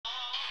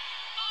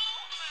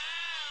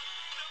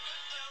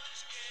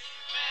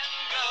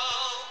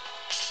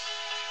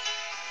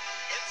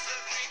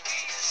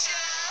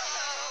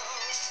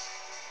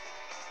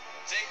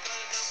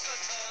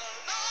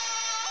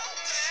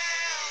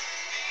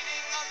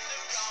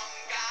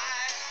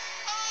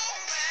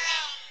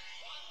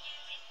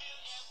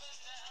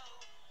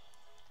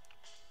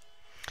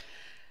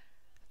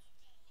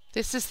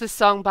This is the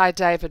song by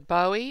David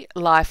Bowie,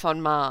 Life on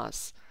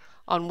Mars,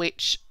 on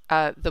which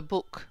the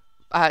book,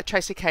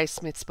 Tracy K.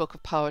 Smith's book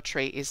of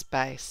poetry, is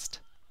based.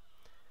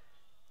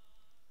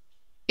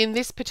 In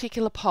this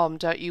particular poem,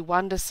 Don't You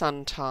Wonder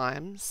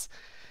Sometimes,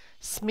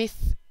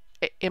 Smith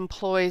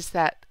employs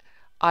that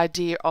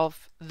idea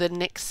of the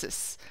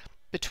nexus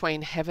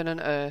between heaven and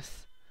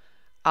earth,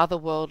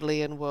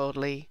 otherworldly and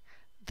worldly,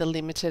 the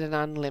limited and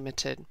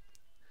unlimited,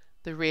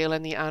 the real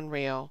and the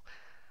unreal.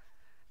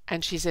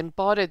 And she's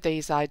embodied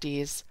these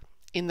ideas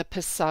in the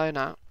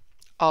persona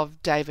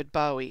of David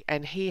Bowie,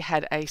 and he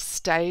had a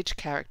stage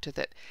character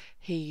that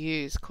he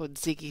used called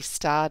Ziggy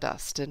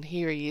Stardust, and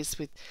here he is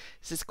with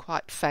this is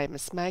quite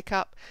famous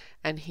makeup,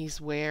 and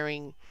he's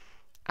wearing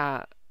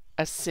a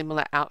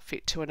similar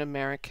outfit to an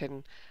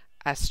American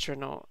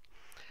astronaut.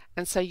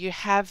 And so you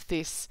have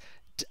this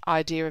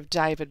idea of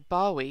David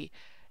Bowie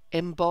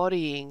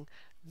embodying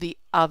the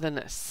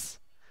otherness,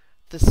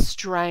 the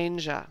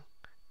stranger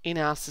in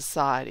our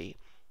society.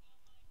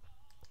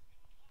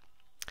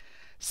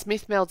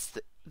 Smith melds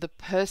the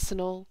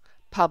personal,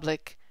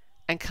 public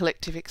and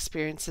collective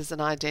experiences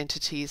and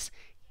identities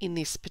in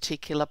this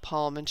particular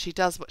poem, and she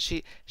does what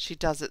she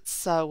does it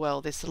so well,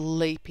 this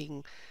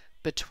leaping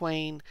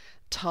between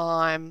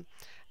time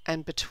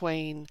and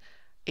between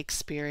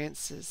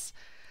experiences.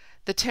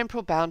 The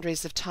temporal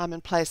boundaries of time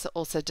and place are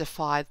also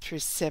defied through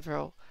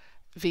several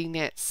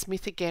vignettes.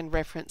 Smith again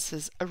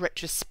references a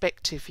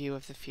retrospective view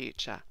of the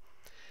future.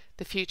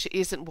 The future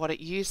isn't what it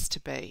used to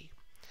be.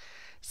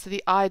 So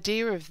the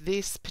idea of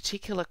this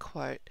particular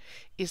quote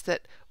is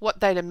that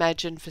what they'd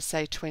imagined for,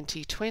 say,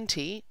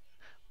 2020,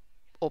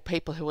 or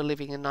people who were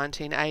living in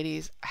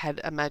 1980s had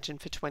imagined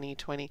for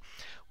 2020,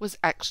 was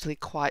actually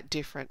quite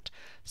different.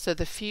 So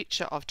the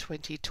future of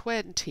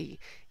 2020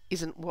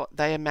 isn't what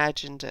they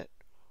imagined it.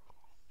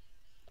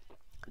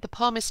 The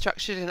poem is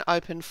structured in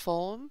open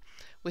form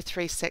with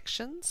 3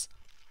 sections.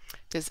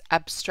 There's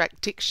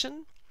abstract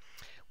diction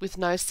with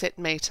no set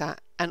meter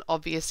and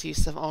obvious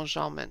use of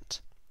enjambment.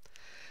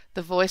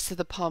 The voice of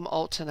the poem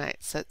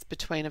alternates, so it's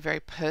between a very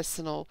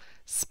personal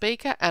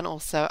speaker and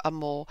also a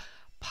more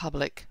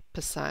public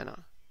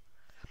persona.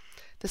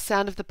 The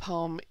sound of the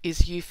poem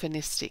is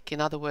euphonistic, in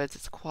other words,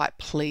 it's quite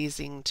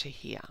pleasing to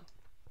hear.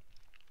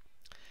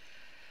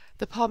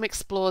 The poem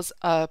explores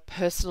a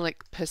personal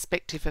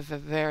perspective of a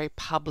very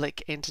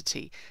public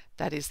entity,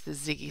 that is the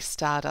Ziggy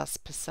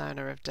Stardust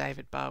persona of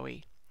David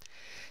Bowie.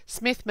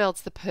 Smith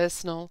melds the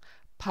personal,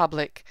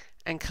 public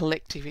and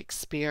collective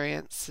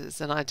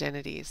experiences and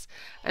identities,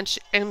 and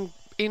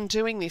in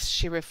doing this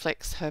she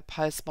reflects her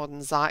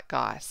postmodern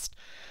zeitgeist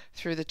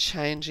through the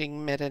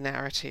changing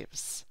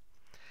meta-narratives.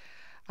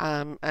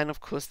 And of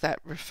course that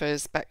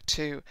refers back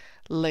to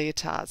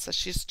Lyotard. So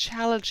she's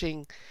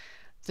challenging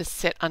the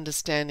set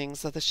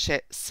understandings of the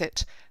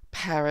set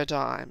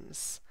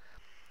paradigms.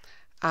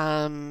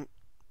 And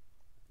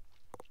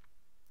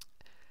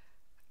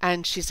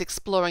she's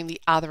exploring the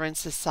other in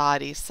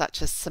society,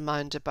 such as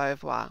Simone de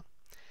Beauvoir.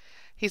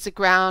 He's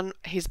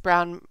groundbreaking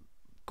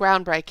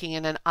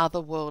in an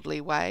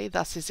otherworldly way,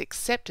 thus his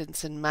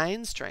acceptance in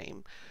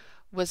mainstream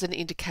was an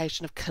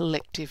indication of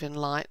collective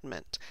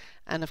enlightenment.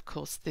 And of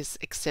course this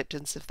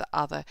acceptance of the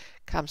other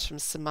comes from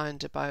Simone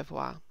de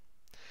Beauvoir.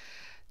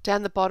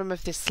 Down the bottom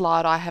of this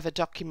slide I have a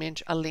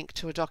link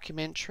to a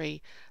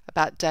documentary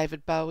about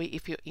David Bowie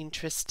if you're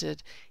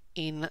interested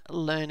in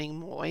learning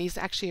more. He's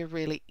actually a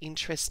really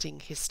interesting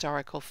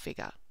historical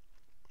figure.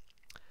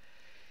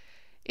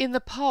 In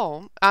the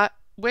poem,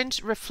 when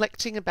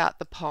reflecting about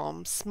the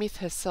poem, Smith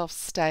herself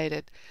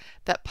stated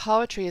that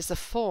poetry as a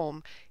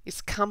form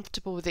is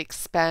comfortable with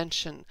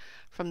expansion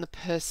from the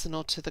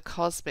personal to the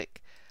cosmic.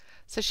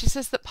 So she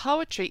says that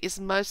poetry is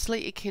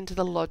mostly akin to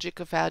the logic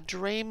of our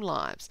dream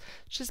lives.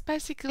 She's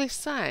basically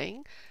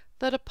saying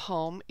that a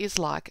poem is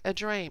like a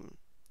dream.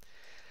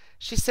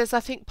 She says,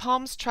 I think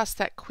poems trust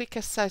that quick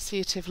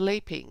associative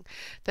leaping,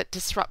 that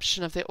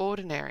disruption of the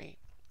ordinary.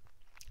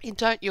 In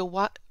Don't You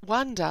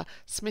Wonder,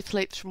 Smith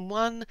leaps from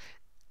one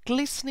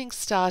glistening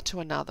star to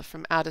another,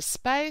 from outer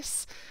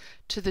space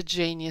to the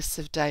genius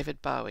of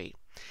David Bowie.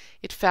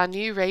 It found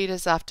new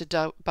readers after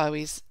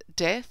Bowie's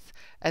death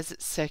as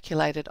it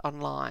circulated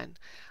online,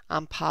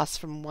 passed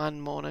from one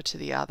mourner to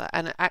the other,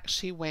 and it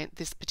actually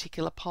this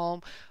particular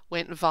poem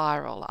went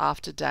viral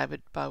after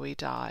David Bowie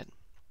died.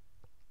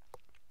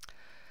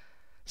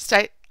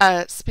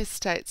 Smith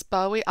states,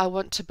 Bowie, I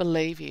want to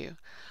believe you.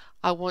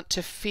 I want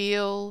to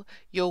feel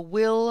your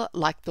will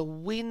like the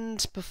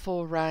wind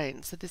before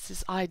rain. So there's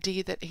this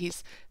idea that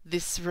he's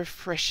this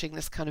refreshing,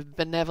 this kind of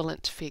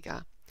benevolent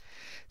figure.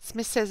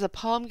 Smith says, a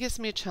poem gives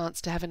me a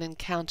chance to have an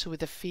encounter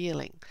with a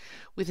feeling,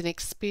 with an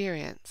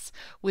experience,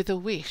 with a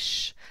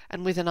wish,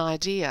 and with an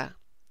idea.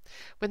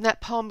 When that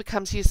poem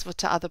becomes useful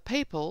to other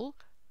people,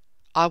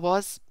 I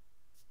was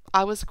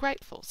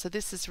grateful. So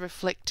this is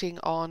reflecting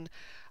on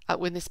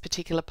when this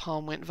particular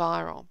poem went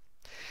viral.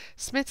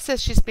 Smith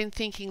says she's been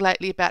thinking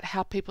lately about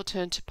how people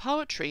turn to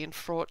poetry in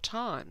fraught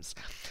times,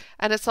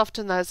 and it's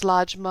often those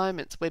large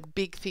moments where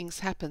big things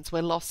happen,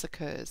 where loss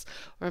occurs,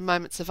 or in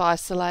moments of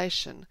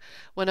isolation,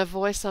 when a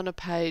voice on a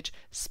page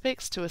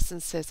speaks to us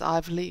and says,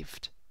 "I've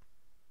lived,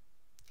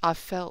 I've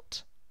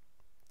felt,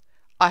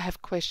 I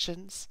have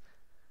questions,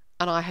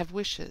 and I have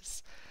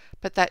wishes,"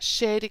 but that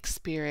shared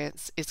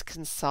experience is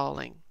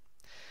consoling.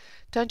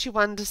 Don't You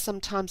Wonder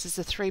sometimes is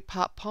a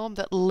three-part poem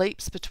that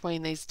leaps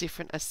between these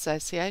different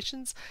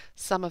associations.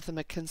 Some of them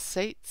are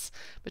conceits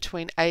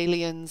between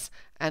aliens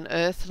and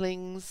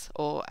earthlings,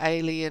 or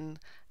alien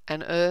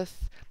and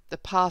earth, the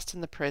past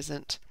and the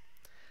present,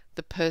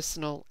 the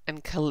personal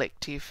and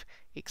collective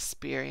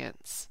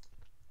experience.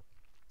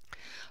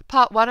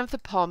 Part 1 of the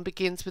poem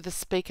begins with the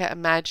speaker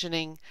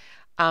imagining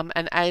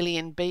an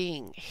alien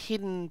being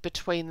hidden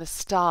between the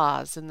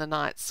stars in the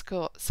night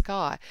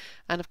sky.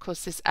 And of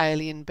course this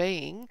alien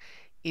being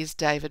is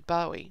David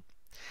Bowie.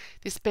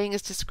 This being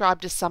is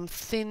described as some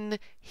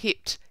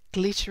thin-hipped,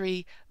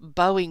 glittery,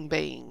 bowing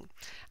being,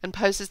 and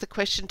poses the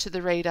question to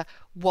the reader,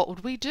 what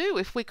would we do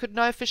if we could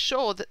know for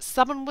sure that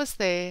someone was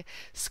there,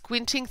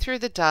 squinting through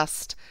the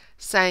dust,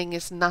 saying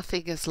as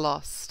nothing is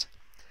lost?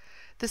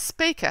 The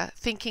speaker,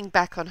 thinking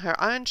back on her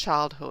own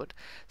childhood,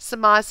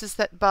 surmises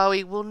that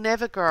Bowie will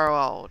never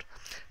grow old,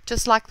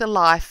 just like the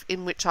life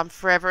in which I'm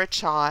forever a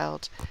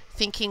child,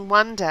 thinking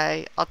one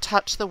day I'll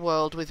touch the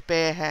world with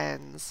bare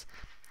hands,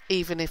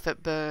 even if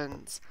it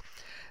burns.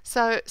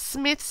 So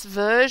Smith's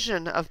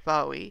version of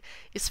Bowie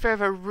is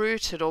forever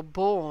rooted or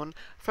born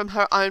from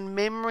her own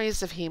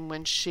memories of him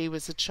when she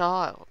was a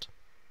child.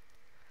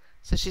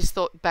 So she's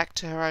thought back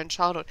to her own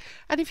childhood.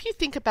 And if you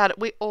think about it,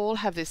 we all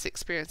have this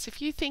experience.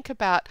 If you think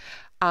about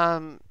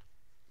a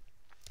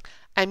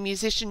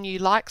musician you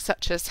like,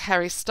 such as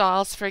Harry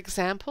Styles, for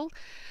example,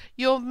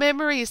 your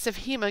memories of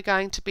him are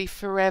going to be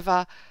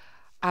forever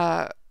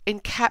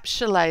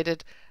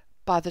encapsulated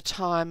by the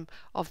time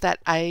of that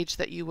age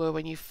that you were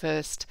when you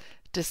first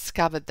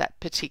discovered that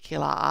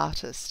particular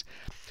artist.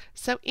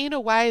 So in a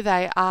way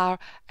they are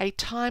a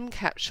time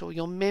capsule,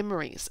 your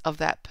memories of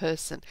that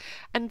person.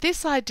 And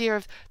this idea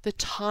of the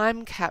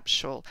time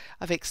capsule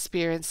of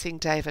experiencing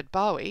David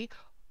Bowie,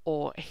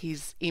 or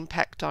his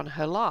impact on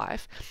her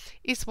life,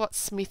 is what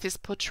Smith is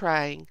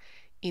portraying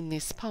in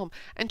this poem.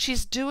 And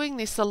she's doing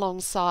this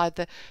alongside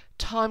the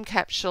time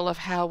capsule of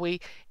how we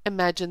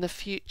imagine the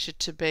future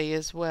to be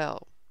as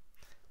well.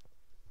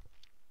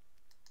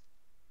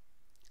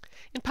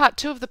 In part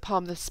 2 of the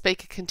poem, the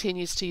speaker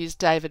continues to use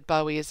David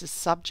Bowie as a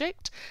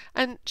subject,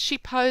 and she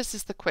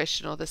poses the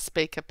question, or the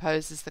speaker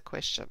poses the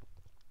question.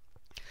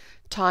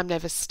 Time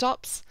never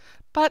stops,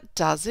 but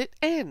does it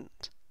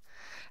end?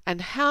 And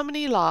how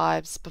many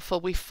lives before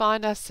we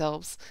find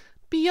ourselves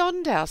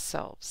beyond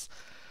ourselves?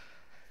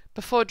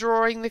 Before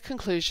drawing the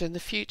conclusion the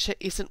future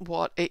isn't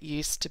what it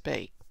used to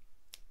be.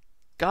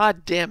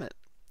 God damn it.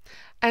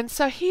 And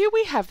so here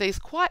we have these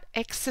quite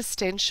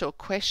existential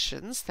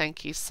questions,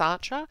 thank you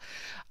Sartre,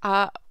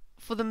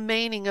 for the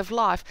meaning of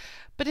life.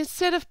 But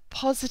instead of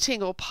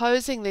positing or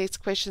posing these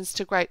questions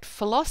to great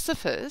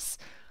philosophers,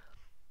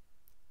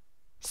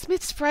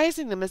 Smith's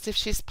phrasing them as if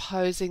she's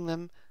posing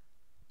them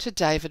to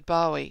David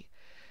Bowie,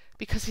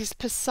 because his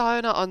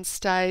persona on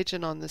stage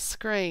and on the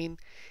screen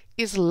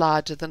is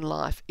larger than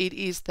life. It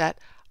is that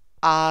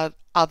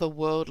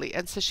otherworldly.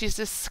 And so she's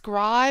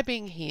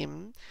describing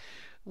him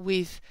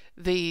with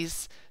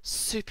these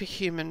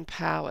superhuman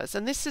powers.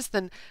 And this is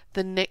the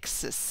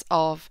nexus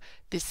of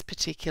this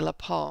particular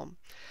poem.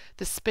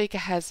 The speaker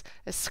has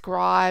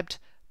ascribed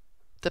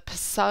the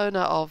persona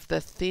of the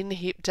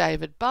thin-hip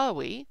David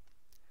Bowie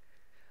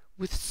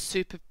with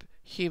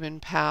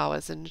superhuman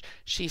powers, and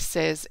she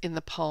says in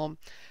the poem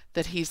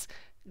that he's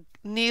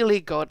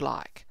nearly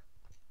godlike.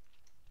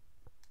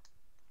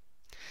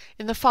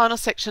 In the final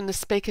section, the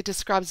speaker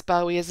describes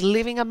Bowie as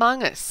living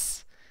among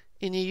us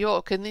in New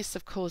York, and this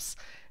of course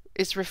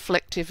is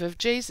reflective of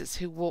Jesus,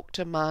 who walked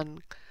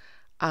among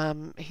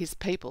his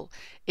people,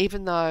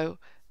 even though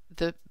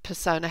the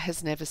persona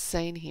has never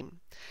seen him.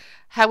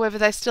 However,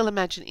 they still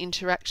imagine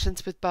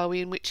interactions with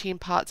Bowie in which he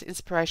imparts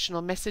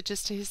inspirational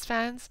messages to his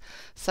fans,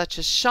 such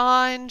as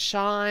shine,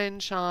 shine,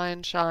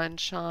 shine, shine,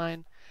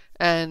 shine,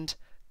 and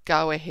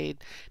go ahead.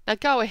 Now,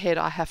 go ahead,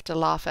 I have to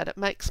laugh at. It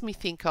makes me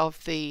think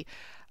of the,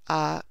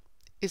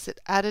 is it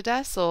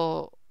Adidas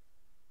or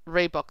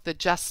Reebok, the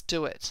Just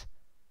Do It.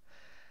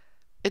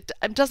 It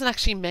doesn't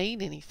actually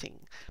mean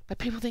anything, but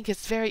people think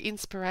it's very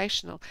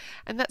inspirational.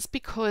 And that's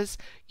because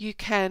you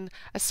can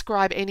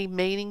ascribe any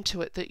meaning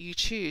to it that you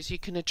choose. You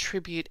can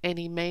attribute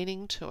any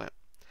meaning to it.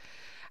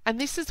 And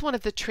this is one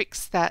of the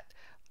tricks that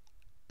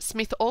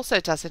Smith also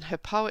does in her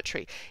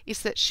poetry,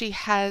 is that she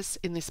has,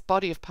 in this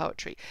body of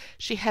poetry,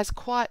 she has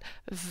quite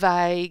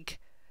vague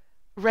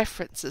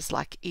references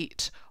like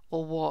it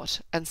or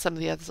what, and some of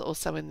the others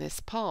also in this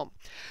poem.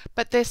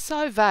 But they're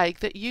so vague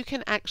that you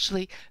can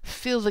actually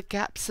fill the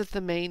gaps of the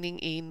meaning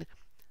in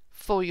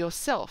for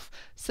yourself.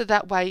 So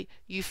that way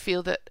you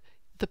feel that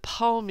the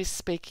poem is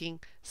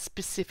speaking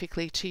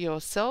specifically to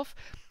yourself,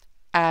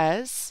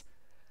 as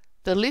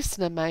the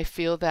listener may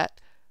feel that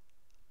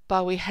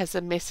Bowie has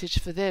a message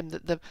for them,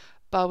 that the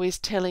Bowie's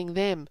telling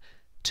them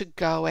to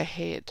go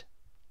ahead.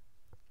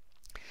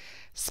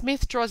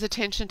 Smith draws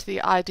attention to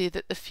the idea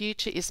that the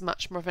future is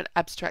much more of an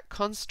abstract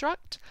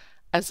construct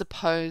as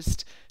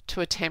opposed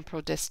to a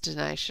temporal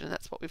destination. And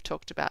that's what we've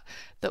talked about,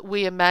 that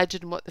we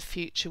imagine what the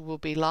future will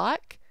be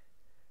like.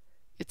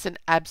 It's an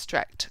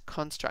abstract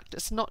construct.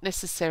 It's not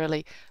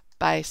necessarily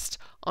based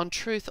on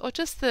truth or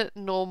just the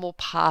normal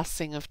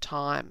passing of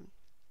time.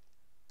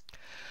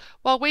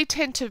 While we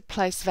tend to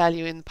place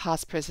value in the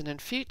past, present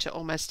and future,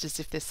 almost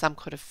as if there's some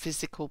kind of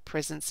physical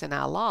presence in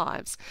our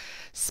lives,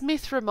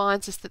 Smith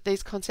reminds us that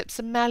these concepts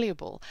are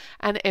malleable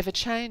and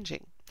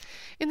ever-changing.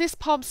 In this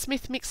poem,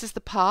 Smith mixes the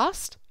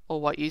past,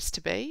 or what used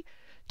to be,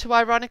 to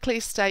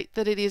ironically state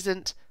that it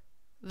isn't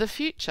the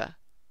future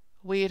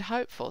we had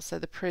hoped for. So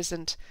the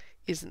present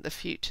isn't the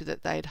future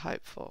that they'd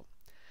hoped for.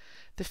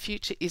 The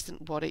future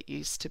isn't what it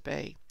used to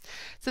be.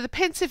 So the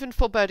pensive and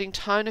foreboding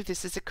tone of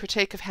this is a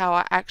critique of how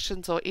our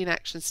actions or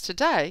inactions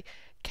today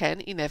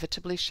can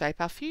inevitably shape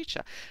our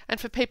future.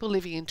 And for people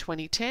living in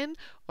 2010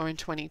 or in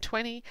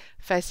 2020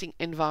 facing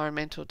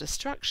environmental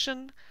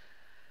destruction,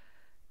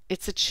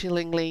 it's a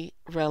chillingly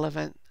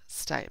relevant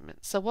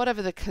statement. So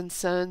whatever the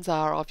concerns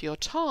are of your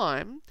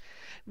time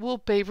will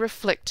be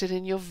reflected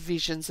in your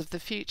visions of the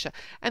future.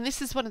 And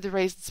this is one of the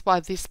reasons why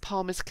this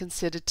poem is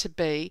considered to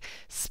be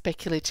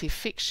speculative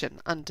fiction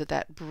under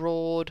that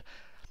broad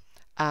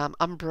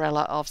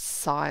umbrella of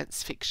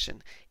science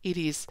fiction. It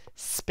is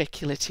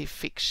speculative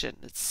fiction.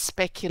 It's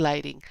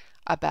speculating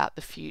about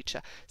the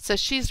future. So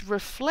she's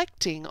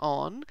reflecting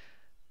on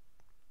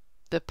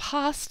the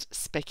past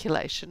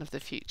speculation of the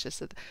future.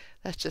 So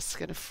that's just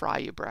going to fry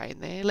your brain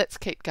there. Let's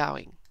keep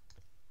going.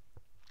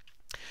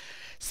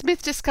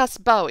 Smith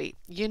discussed Bowie.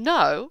 You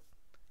know,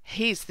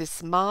 he's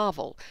this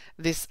marvel,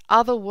 this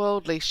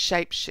otherworldly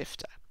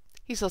shapeshifter.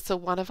 He's also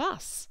one of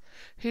us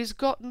who's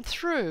gotten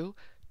through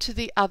to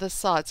the other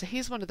side. So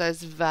here's one of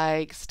those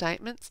vague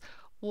statements.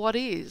 What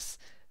is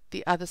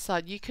the other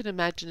side? You can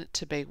imagine it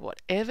to be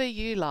whatever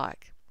you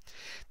like,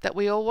 that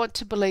we all want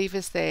to believe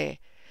is there.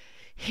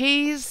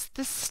 He's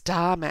the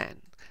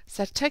Starman.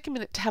 So take a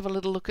minute to have a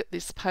little look at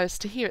this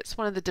poster here. It's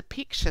one of the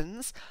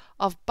depictions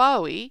of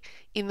Bowie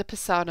in the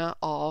persona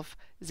of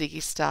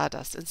Ziggy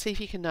Stardust. And see if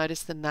you can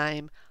notice the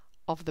name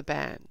of the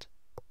band.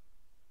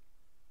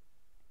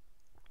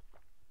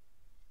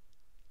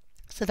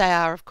 So they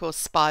are, of course,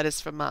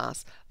 Spiders from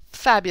Mars.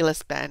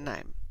 Fabulous band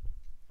name.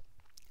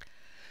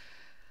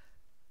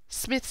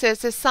 Smith says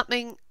there's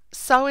something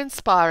so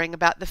inspiring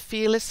about the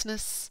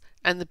fearlessness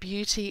and the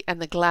beauty and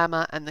the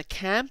glamour and the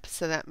camp,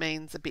 so that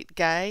means a bit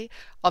gay,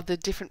 of the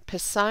different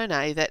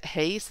personae that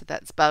he, so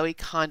that's Bowie,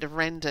 kind of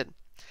rendered.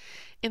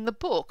 In the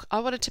book,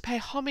 I wanted to pay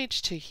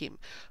homage to him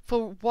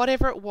for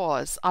whatever it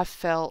was I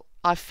feel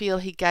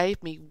he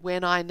gave me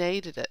when I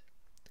needed it.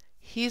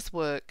 His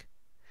work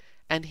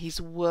and his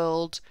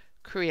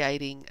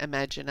world-creating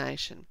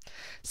imagination.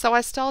 So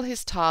I stole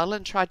his title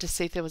and tried to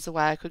see if there was a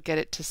way I could get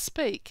it to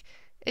speak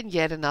in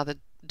yet another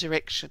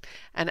direction.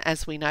 And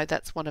as we know,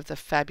 that's one of the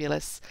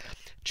fabulous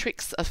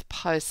tricks of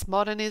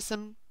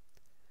postmodernism,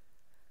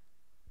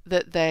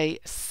 that they're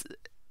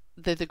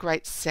the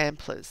great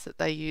samplers, that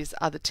they use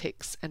other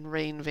texts and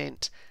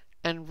reinvent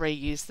and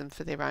reuse them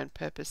for their own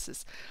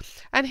purposes.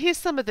 And here's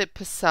some of the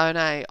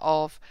personae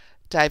of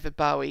David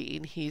Bowie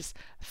in his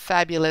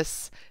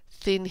fabulous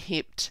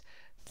thin-hipped,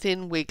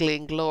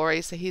 thin-wiggling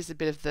glory. So here's a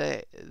bit of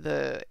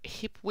the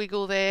hip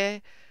wiggle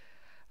there.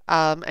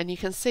 And you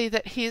can see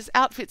that his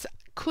outfits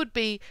could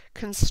be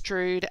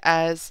construed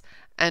as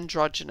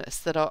androgynous,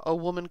 that a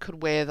woman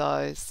could wear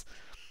those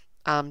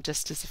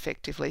just as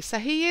effectively. So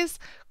he is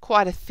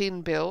quite a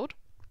thin build,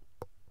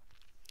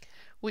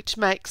 which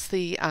makes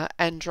the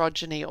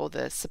androgyny or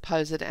the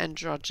supposed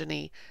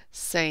androgyny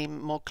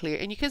seem more clear.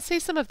 And you can see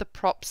some of the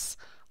props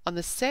on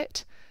the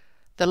set,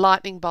 the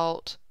lightning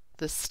bolt,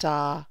 the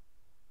star.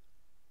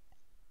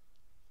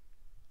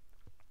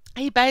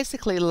 He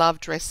basically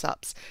loved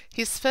dress-ups.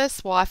 His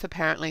first wife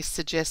apparently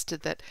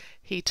suggested that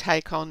he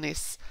take on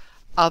this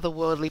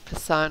otherworldly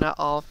persona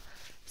of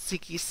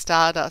Ziggy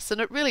Stardust,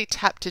 and it really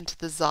tapped into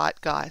the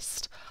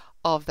zeitgeist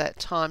of that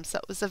time. So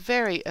it was a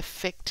very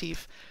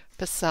effective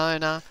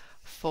persona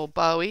for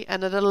Bowie,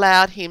 and it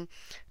allowed him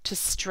to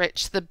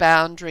stretch the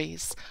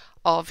boundaries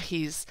of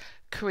his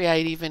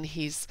creative and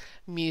his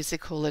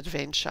musical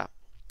adventure.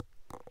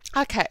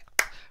 Okay,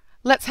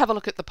 let's have a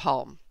look at the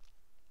poem.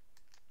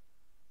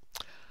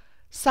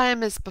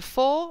 Same as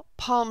before,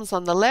 poems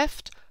on the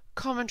left,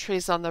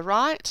 commentaries on the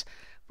right.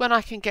 When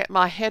I can get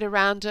my head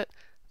around it,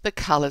 the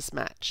colours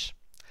match.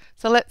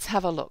 So let's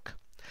have a look.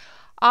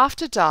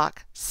 After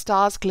dark,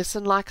 stars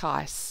glisten like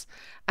ice,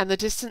 and the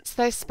distance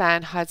they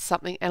span hides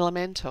something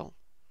elemental.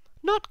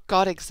 Not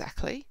God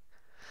exactly.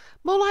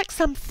 More like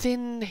some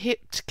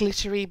thin-hipped,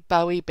 glittery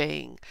Bowie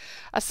being,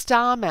 a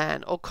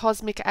starman or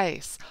cosmic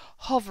ace,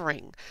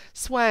 hovering,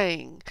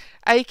 swaying,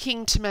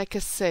 aching to make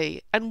us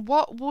see. And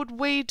what would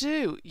we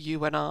do,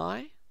 you and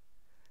I?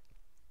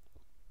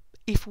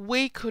 If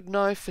we could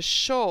know for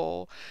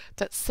sure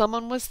that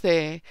someone was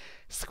there,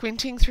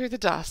 squinting through the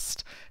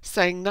dust,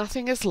 saying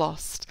nothing is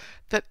lost,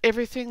 that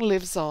everything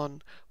lives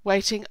on,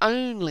 waiting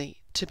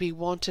only to be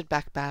wanted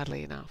back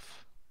badly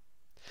enough.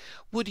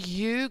 Would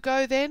you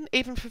go then,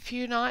 even for a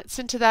few nights,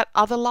 into that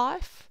other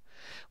life,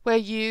 where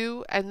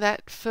you and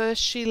that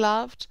first she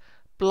loved,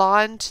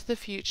 blind to the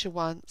future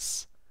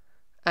once,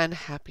 and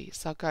happy?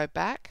 So I'll go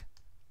back.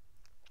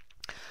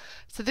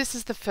 So this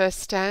is the first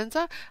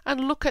stanza,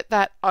 and look at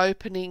that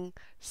opening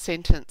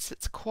sentence.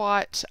 It's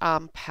quite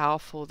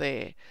powerful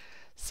there.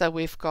 So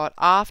we've got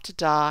after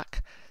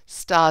dark,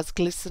 stars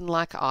glisten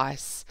like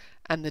ice,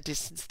 and the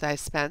distance they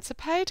span. So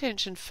pay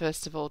attention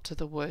first of all to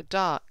the word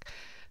dark.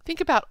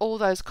 Think about all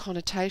those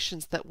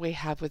connotations that we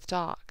have with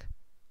dark.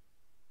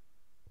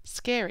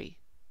 Scary,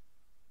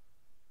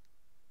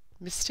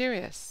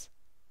 mysterious,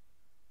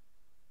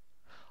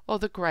 or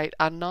the great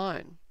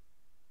unknown.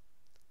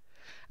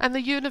 And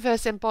the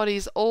universe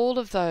embodies all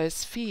of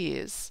those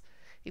fears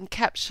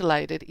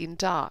encapsulated in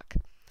dark.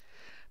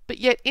 But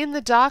yet in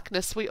the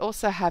darkness we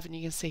also have, and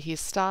you can see here,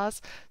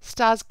 stars.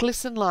 Stars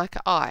glisten like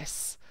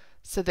ice,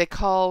 so they're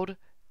cold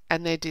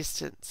and they're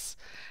distant.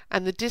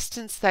 And the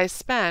distance they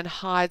span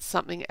hides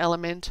something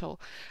elemental.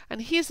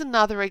 And here's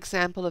another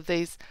example of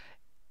these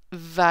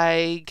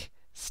vague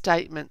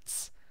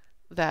statements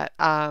that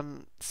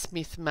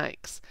Smith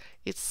makes.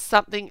 It's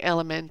something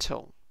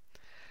elemental.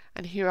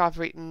 And here I've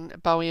written,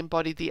 Bowie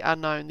embodied the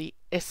unknown, the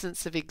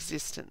essence of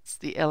existence,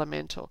 the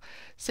elemental.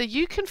 So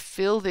you can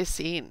fill this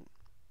in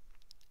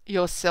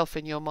yourself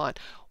in your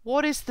mind.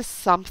 What is the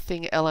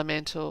something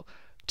elemental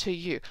to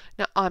you?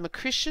 Now, I'm a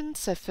Christian,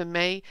 so for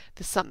me,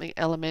 the something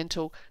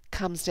elemental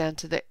comes down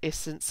to the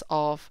essence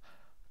of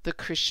the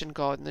Christian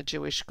God and the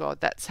Jewish God.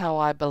 That's how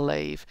I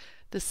believe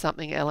the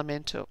something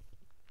elemental.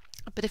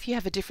 But if you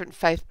have a different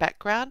faith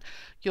background,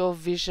 your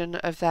vision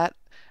of that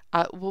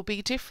will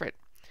be different.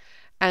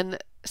 And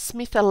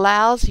Smith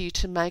allows you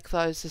to make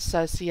those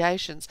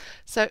associations.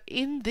 So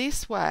in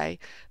this way,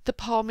 the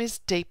poem is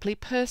deeply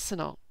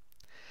personal.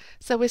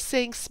 So we're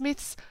seeing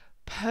Smith's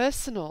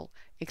personal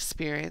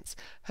experience,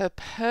 her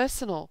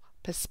personal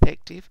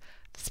perspective.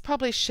 That's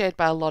probably shared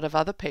by a lot of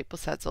other people,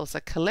 so it's also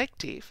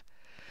collective.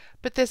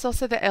 But there's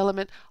also the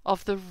element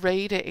of the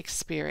reader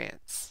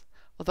experience,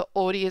 or the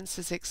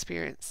audience's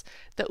experience,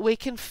 that we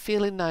can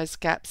fill in those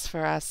gaps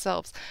for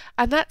ourselves.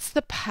 And that's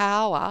the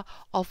power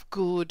of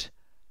good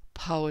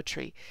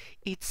poetry.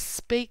 It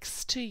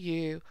speaks to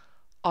you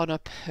on a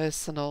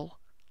personal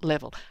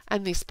level,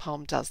 and this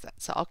poem does that.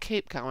 So I'll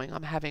keep going.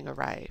 I'm having a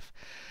rave.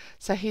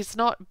 So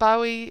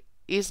Bowie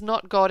is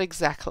not God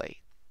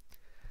exactly.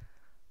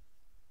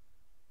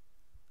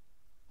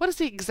 What does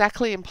he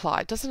exactly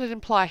imply? Doesn't it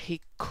imply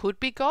he could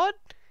be God?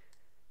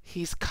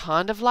 He's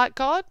kind of like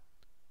God?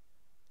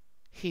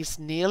 He's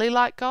nearly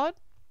like God?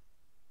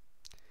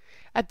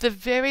 At the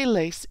very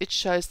least, it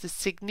shows the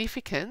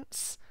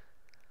significance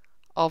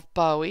of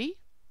Bowie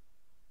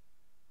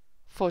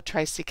for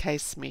Tracy K.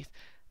 Smith,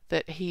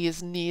 that he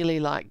is nearly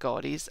like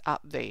God, he's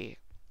up there.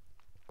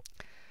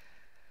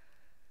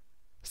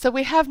 So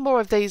we have more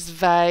of these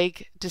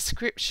vague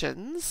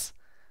descriptions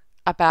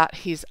about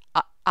his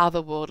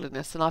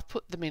otherworldliness, and I've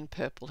put them in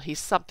purple. He's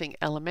something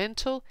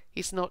elemental.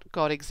 He's not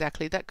God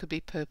exactly. That could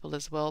be purple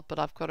as well, but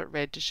I've got it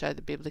red to show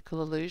the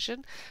biblical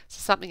allusion. So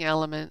something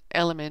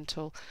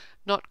elemental,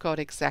 not God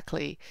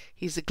exactly.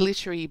 He's a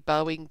glittery,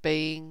 bowing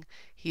being.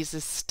 He's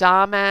a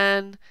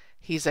starman.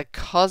 He's a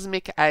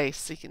cosmic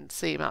ace. You can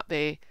see him up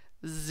there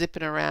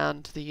zipping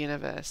around the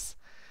universe.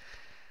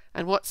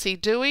 And what's he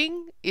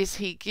doing? Is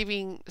he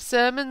giving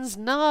sermons?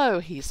 No,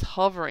 he's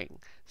hovering,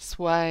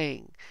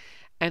 swaying,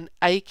 and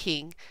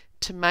aching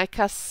to make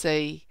us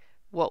see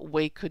what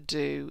we could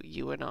do,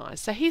 you and I.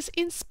 So he's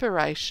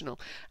inspirational.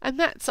 And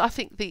that's, I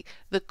think,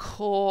 the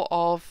core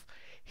of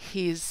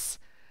his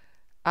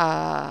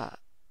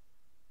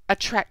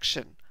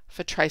attraction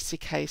for Tracy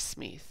K.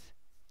 Smith.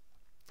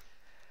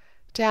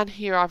 Down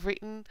here I've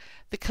written,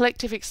 the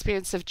collective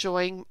experience of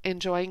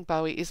enjoying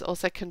Bowie is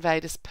also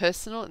conveyed as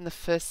personal in the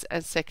first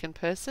and second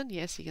person.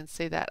 Yes, you can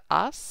see that,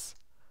 us.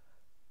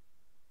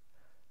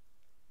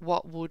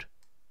 What would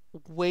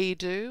we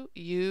do,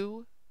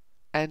 you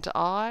and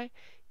I,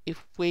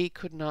 if we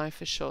could know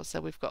for sure? So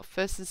we've got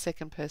first and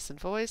second person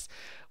voice,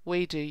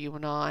 we do, you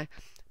and I,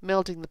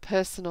 melding the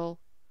personal,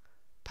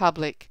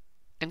 public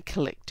and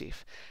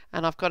collective.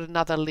 And I've got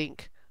another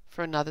link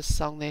for another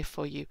song there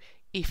for you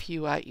if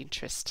you are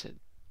interested.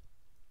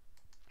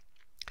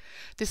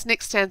 This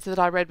next stanza that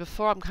I read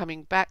before, I'm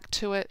coming back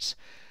to it.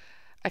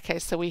 Okay,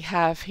 so we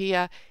have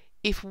here,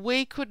 if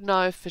we could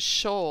know for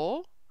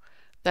sure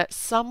that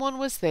someone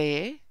was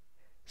there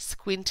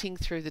squinting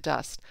through the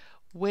dust.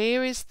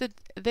 Where is the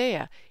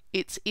there?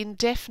 It's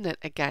indefinite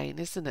again,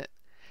 isn't it?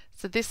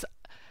 So this,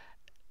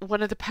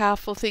 one of the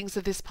powerful things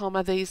of this poem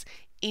are these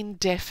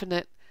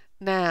indefinite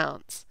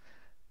nouns.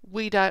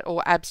 We don't,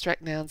 or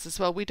abstract nouns as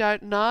well, we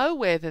don't know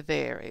where the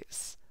there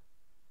is.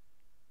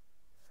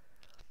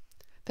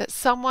 That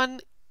someone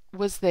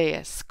was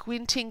there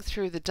squinting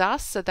through the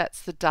dust, so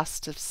that's the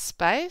dust of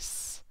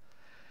space.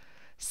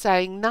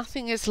 saying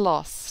nothing is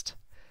lost,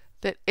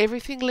 that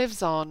everything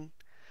lives on,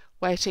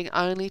 waiting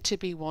only to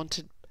be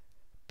wanted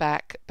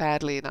back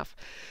badly enough.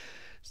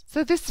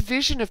 So this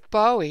vision of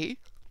Bowie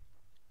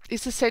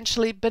is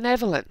essentially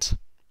benevolent,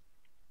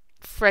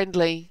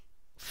 friendly,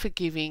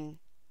 forgiving,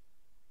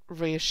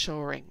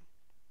 reassuring.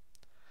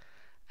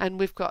 And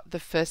we've got the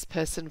first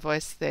person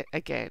voice there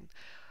again,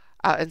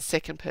 and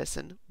second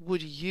person.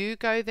 Would you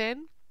go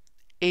then,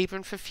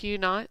 even for a few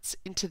nights,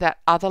 into that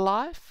other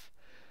life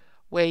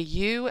where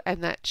you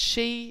and that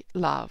she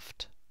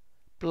loved,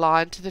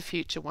 blind to the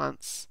future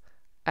once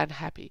and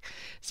happy?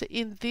 So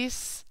in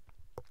this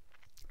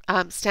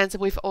stanza,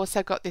 we've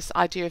also got this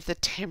idea of the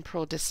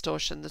temporal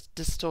distortion, the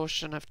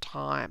distortion of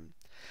time.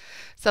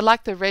 So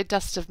like the red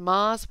dust of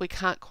Mars, we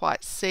can't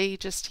quite see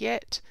just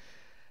yet.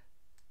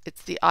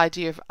 It's the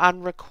idea of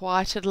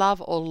unrequited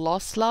love or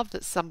lost love,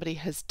 that somebody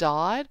has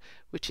died,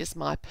 which is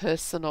my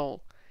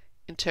personal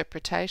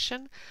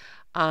interpretation.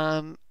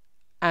 And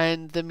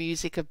the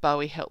music of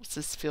Bowie helps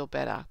us feel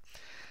better.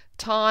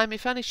 Time,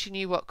 if only she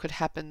knew what could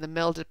happen, the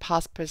melded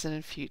past, present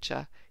and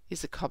future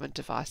is a common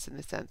device in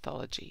this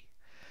anthology.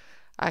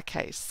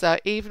 Okay, so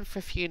even for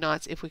a few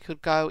nights, if we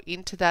could go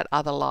into that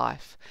other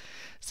life.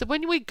 So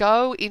when we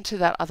go into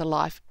that other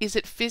life, is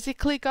it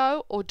physically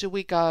go, or do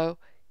we go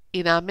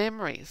in our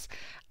memories?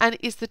 And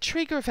is the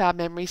trigger of our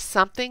memories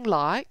something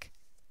like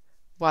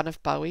one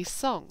of Bowie's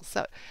songs?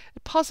 So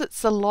it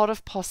posits a lot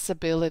of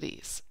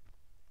possibilities.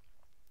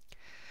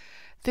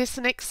 This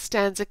next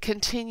stanza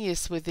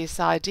continues with this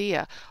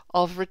idea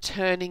of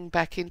returning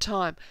back in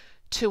time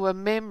to a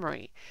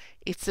memory.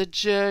 It's a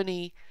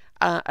journey,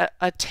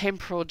 a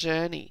temporal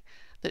journey,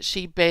 that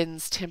she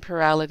bends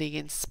temporality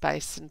in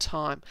space and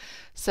time.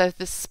 So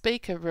the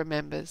speaker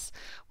remembers,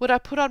 would I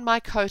put on my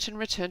coat and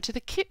return to the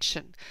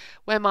kitchen,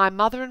 where my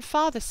mother and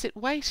father sit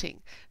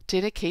waiting,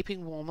 dinner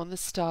keeping warm on the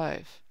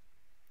stove?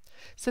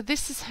 So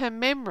this is her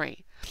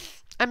memory.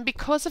 And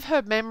because of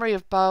her memory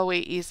of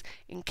Bowie is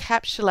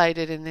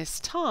encapsulated in this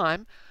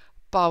time,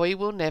 Bowie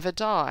will never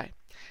die.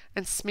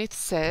 And Smith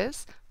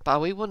says,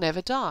 Bowie will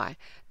never die.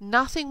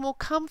 Nothing will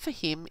come for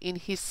him in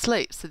his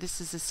sleep. So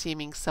this is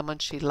assuming someone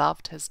she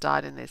loved has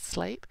died in their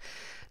sleep.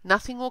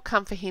 Nothing will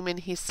come for him in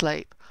his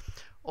sleep,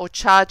 or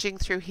charging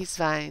through his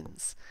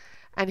veins.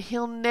 And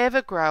he'll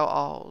never grow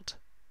old,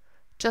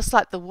 just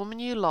like the woman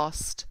you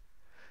lost,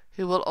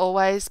 who will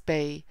always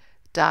be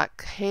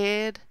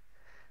dark-haired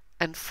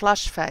and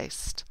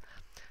flush-faced,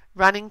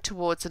 running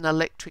towards an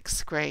electric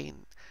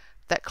screen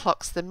that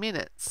clocks the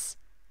minutes,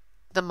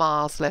 the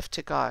miles left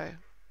to go.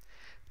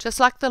 Just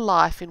like the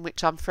life in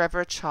which I'm forever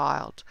a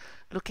child,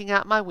 looking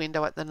out my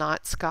window at the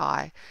night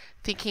sky,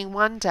 thinking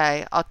one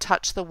day I'll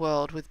touch the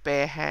world with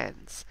bare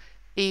hands,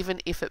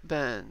 even if it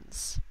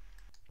burns.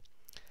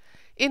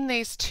 In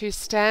these two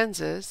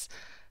stanzas,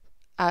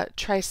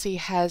 Tracy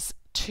has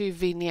two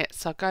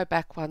vignettes. I'll go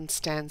back one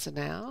stanza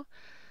now.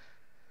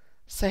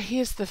 So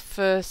here's the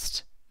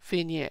first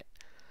vignette.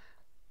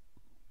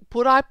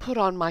 Would I put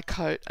on my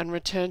coat and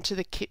return to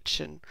the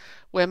kitchen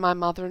where my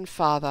mother and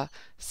father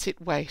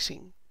sit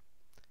waiting,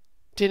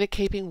 dinner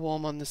keeping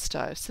warm on the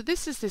stove? So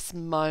this is this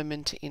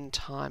moment in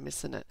time,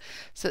 isn't it?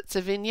 So it's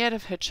a vignette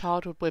of her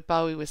childhood where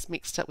Bowie was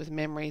mixed up with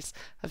memories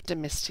of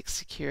domestic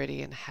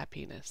security and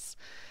happiness.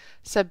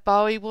 So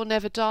Bowie will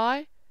never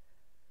die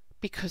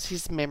because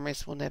his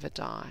memories will never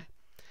die.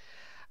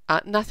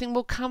 Nothing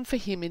will come for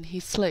him in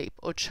his sleep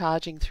or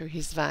charging through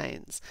his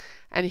veins,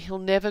 and he'll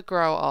never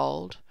grow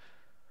old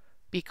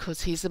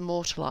because he's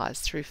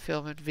immortalized through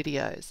film and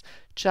videos,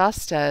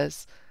 just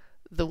as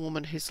the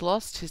woman who's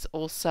lost is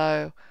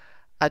also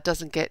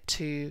doesn't get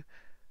to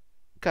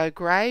go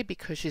grey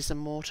because she's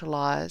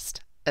immortalized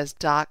as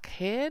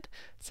dark-haired,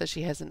 so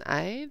she hasn't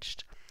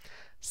aged.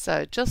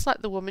 So just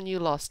like the woman you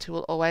lost, who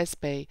will always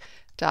be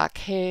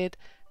dark-haired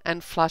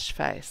and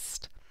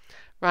flush-faced,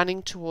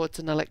 running towards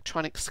an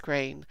electronic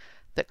screen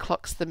that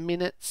clocks the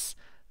minutes,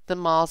 the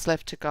miles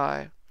left to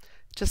go.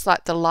 Just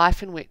like the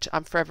life in which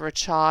I'm forever a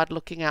child,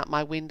 looking out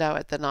my window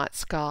at the night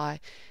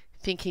sky,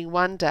 thinking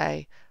one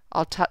day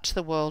I'll touch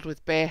the world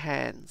with bare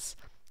hands,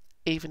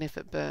 even if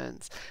it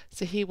burns.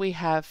 So here we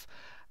have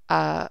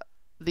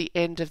the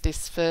end of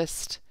this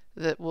first,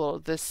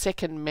 the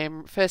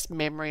second first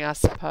memory, I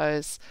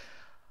suppose,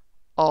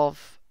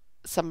 of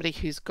somebody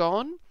who's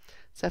gone.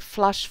 So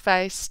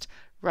flush-faced,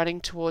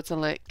 running towards an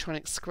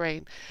electronic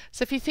screen.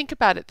 So if you think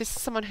about it, this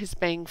is someone who's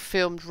being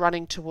filmed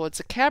running towards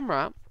a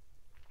camera,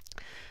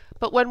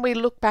 but when we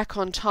look back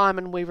on time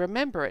and we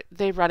remember it,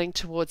 they're running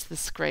towards the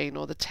screen,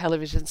 or the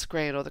television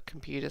screen, or the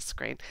computer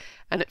screen,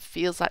 and it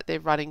feels like they're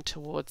running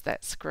towards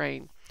that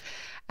screen.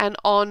 And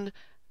on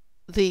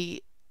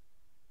the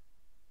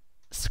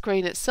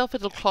screen itself,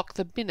 it'll clock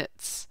the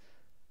minutes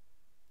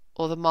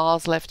or the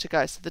miles left to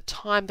go, so the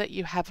time that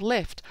you have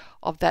left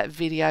of that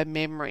video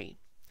memory.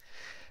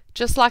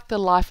 Just like the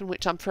life in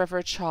which I'm forever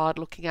a child,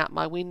 looking out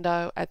my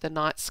window at the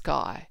night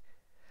sky.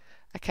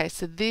 Okay,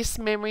 so this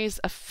memory is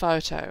a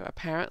photo,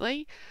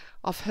 apparently,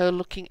 of her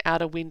looking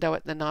out a window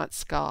at the night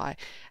sky.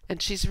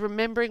 And she's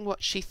remembering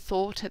what she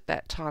thought at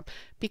that time,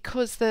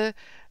 because the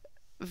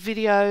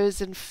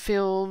videos and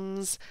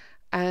films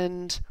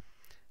and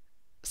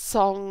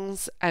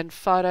songs and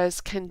photos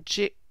can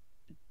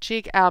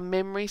jig our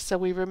memory so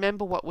we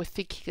remember what we're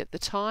thinking at the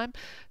time.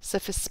 So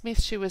for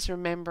Smith, she was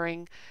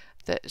remembering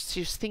that she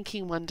was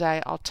thinking one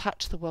day, I'll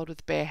touch the world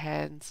with bare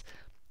hands,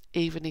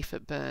 even if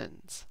it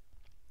burns.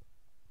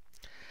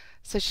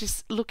 So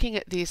she's looking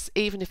at this,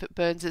 even if it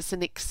burns, as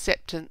an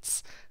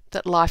acceptance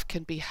that life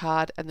can be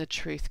hard and the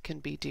truth can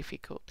be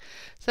difficult.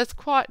 So it's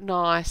quite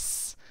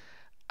nice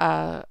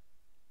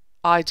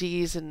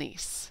ideas in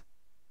this.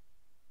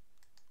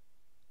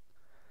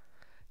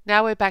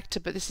 Now we're back to,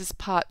 but this is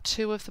part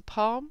 2 of the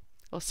poem,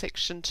 or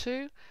section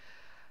 2.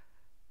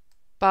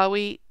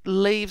 Bowie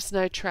leaves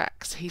no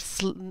tracks. He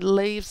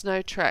leaves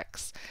no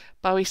tracks.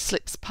 Bowie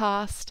slips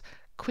past,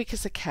 quick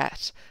as a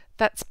cat.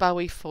 That's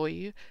Bowie for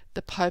you,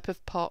 the Pope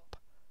of Pop,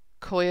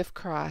 coy of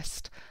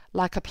Christ,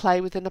 like a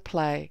play within a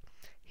play.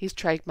 He's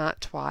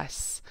trademarked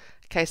twice.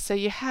 Okay, so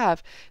you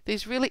have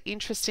these really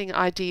interesting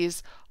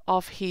ideas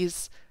of him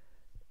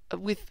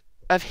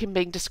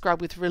being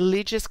described with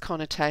religious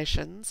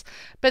connotations,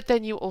 but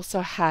then you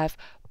also have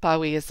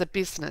Bowie as a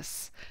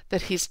business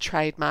that he's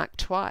trademarked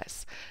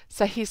twice.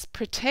 So he's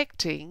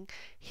protecting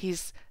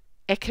his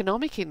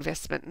economic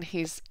investment and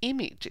his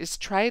image is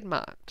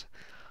trademarked.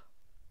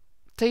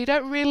 So you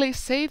don't really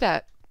see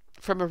that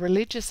from a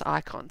religious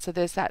icon. So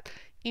there's that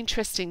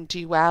interesting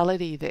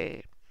duality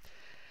there.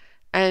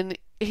 And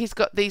he's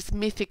got these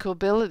mythical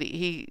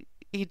ability.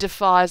 He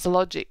defies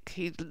logic.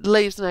 He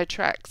leaves no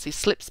tracks. He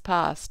slips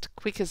past,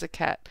 quick as a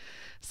cat.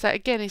 So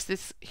again, he's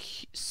this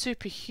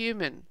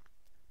superhuman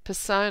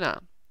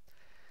persona.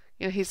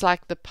 You know, he's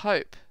like the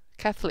Pope,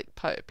 Catholic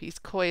Pope. He's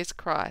coy as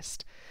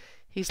Christ.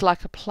 He's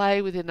like a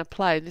play within a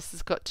play. This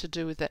has got to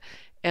do with the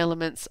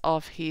elements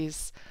of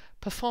his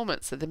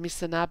performance, the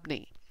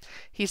misanabni.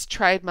 He's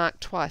trademarked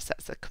twice.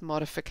 That's a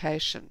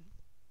commodification.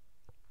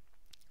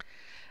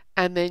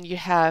 And then you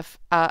have,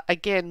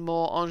 again,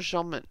 more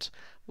enjambment,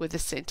 where the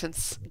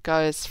sentence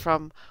goes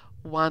from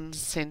one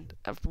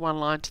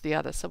line to the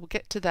other. So we'll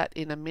get to that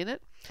in a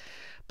minute.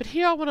 But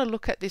here I want to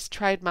look at this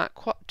trademark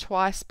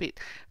twice bit.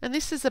 And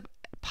this is a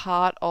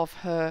part of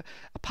her,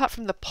 apart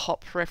from the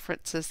pop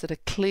references that are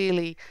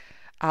clearly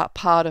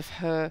part of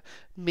her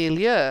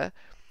milieu,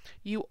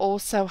 you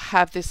also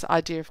have this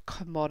idea of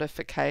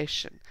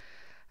commodification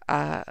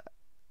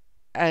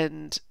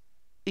and,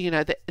 you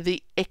know,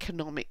 the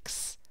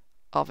economics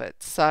of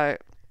it. So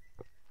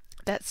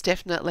that's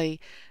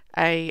definitely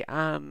a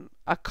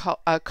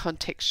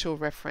contextual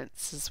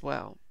reference as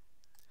well.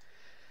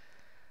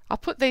 I'll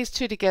put these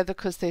two together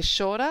because they're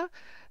shorter.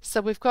 So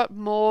we've got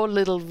more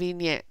little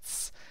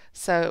vignettes.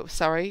 So,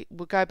 sorry,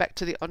 we'll go back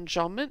to the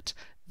enjambment.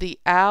 The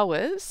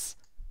hours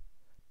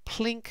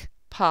plink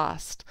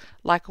past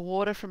like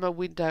water from a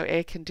window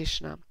air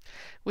conditioner.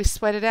 We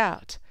sweat it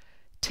out.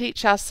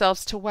 Teach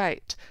ourselves to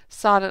wait.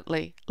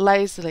 Silently,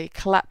 lazily,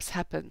 collapse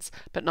happens.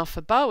 But not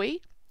for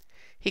Bowie.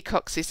 He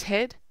cocks his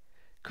head,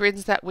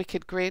 grins that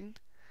wicked grin.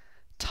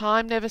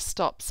 Time never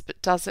stops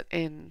but doesn't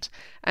end.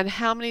 And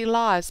how many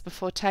lives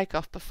before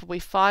takeoff before we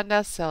find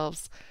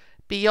ourselves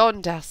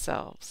beyond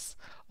ourselves,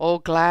 all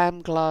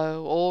glam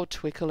glow, all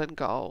twinkle and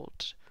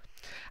gold.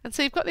 And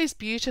so you've got these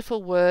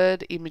beautiful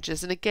word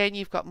images, and again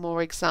you've got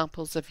more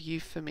examples of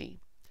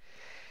euphony.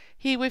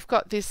 Here we've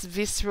got this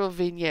visceral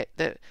vignette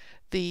that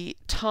the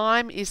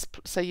time is,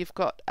 so you've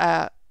got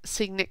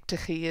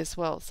synecdoche as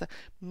well, so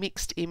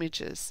mixed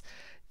images.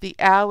 The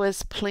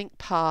hours plink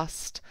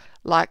past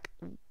like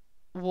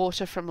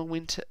water from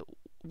a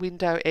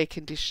window air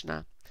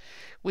conditioner.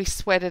 We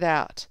sweat it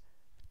out.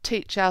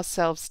 Teach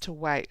ourselves to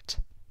wait.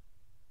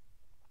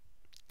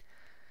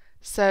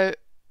 So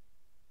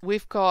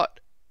we've got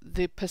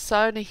the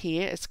persona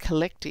here as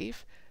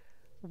collective,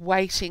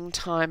 waiting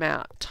time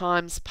out.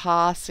 Time's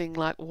passing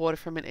like water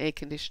from an air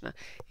conditioner.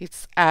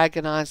 It's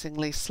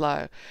agonizingly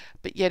slow.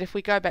 But yet if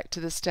we go back to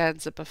the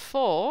stanza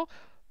before,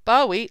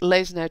 Bowie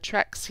leaves no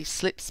tracks. He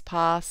slips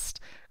past,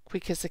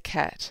 quick as a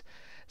cat.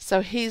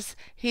 So he's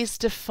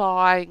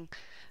defying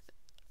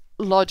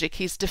logic.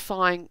 He's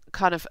defying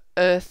kind of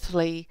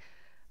earthly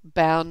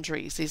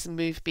boundaries. He's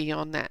moved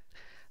beyond that.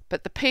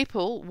 But the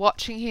people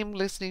watching him,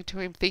 listening to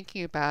him,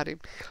 thinking about him,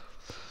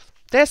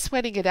 they're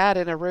sweating it out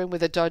in a room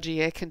with a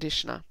dodgy air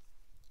conditioner.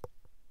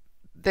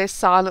 They're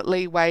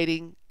silently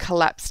waiting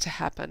collapse to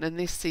happen. And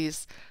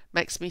this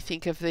makes me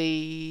think of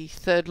the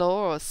third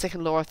law or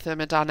second law of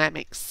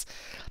thermodynamics.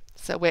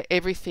 So where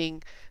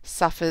everything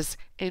suffers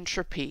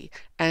entropy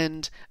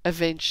and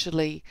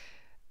eventually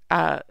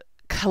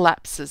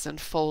collapses and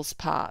falls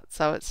apart.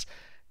 So it's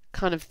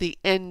kind of the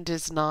end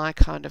is nigh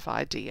kind of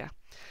idea.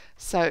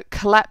 So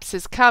collapse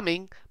is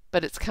coming,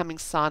 but it's coming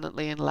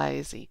silently and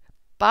lazy.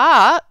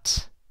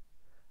 But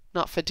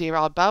not for dear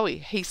old Bowie.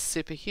 He's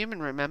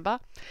superhuman, remember?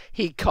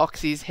 He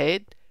cocks his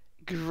head,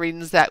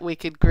 grins that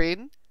wicked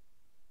grin.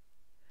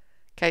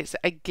 Okay, so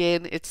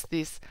again, it's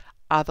this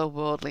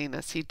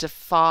otherworldliness. He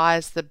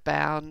defies the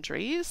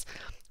boundaries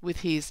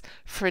with his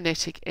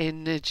frenetic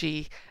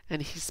energy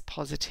and his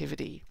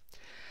positivity.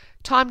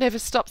 Time never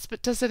stops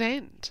but doesn't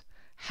end.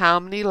 How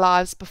many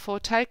lives before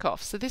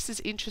takeoff? So this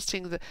is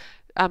interesting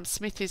that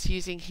Smith is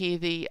using here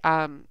the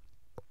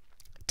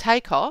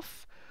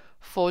takeoff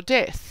for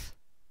death,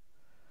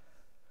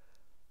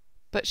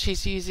 but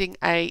she's using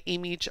a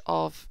image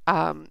of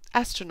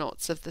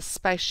astronauts, of the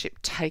spaceship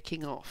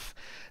taking off.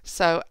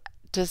 So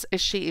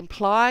is she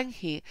implying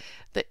here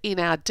that in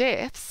our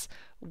deaths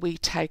we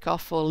take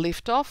off or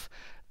lift off,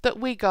 that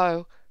we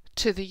go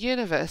to the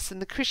universe,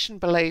 and the Christian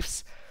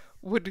beliefs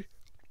would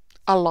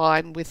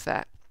align with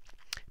that?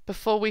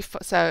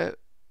 So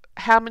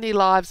how many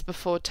lives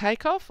before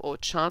takeoff, or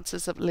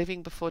chances of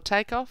living before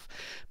takeoff,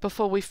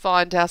 before we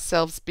find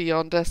ourselves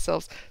beyond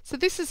ourselves? So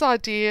this is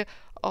idea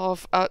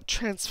of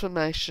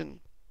transformation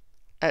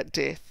at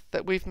death,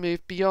 that we've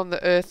moved beyond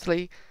the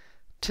earthly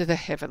to the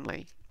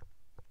heavenly.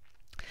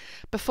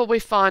 Before we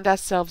find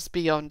ourselves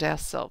beyond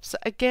ourselves. So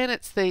again,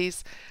 it's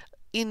these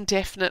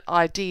indefinite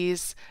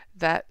ideas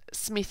that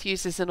Smith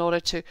uses in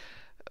order to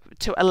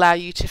allow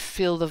you to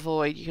fill the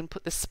void. You can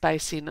put the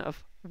space in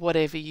of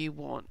whatever you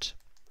want.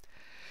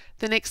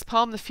 The next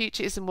poem, the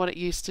future isn't what it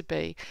used to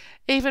be.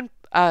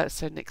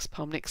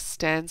 Next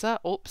stanza,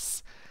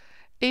 oops.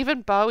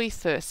 Even Bowie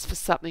thirsts for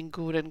something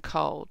good and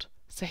cold.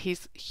 So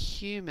he's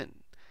human.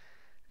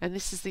 And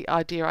this is the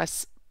idea I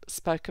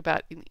spoke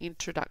about in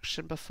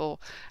introduction before.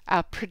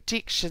 Our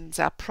predictions,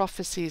 our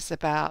prophecies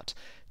about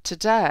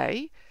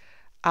today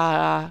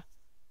have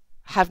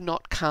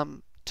not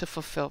come to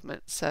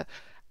fulfillment. So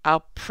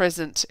our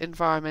present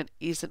environment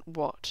isn't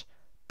what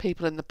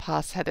people in the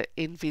past had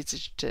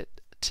envisaged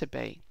it to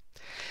be.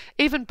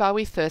 Even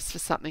Bowie thirsts for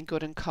something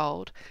good and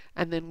cold,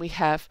 and then we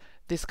have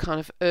this kind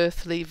of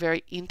earthly,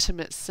 very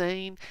intimate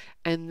scene,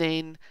 and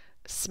then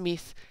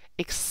Smith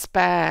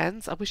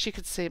expands. I wish you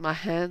could see my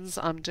hands.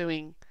 I'm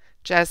doing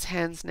jazz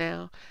hands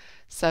now.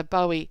 So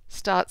Bowie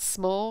starts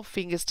small,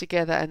 fingers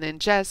together, and then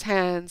jazz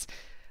hands.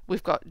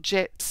 We've got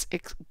jets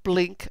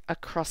blink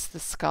across the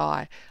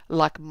sky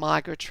like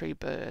migratory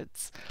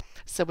birds.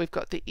 So we've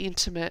got the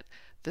intimate,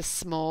 the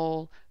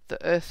small,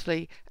 the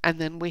earthly, and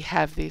then we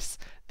have these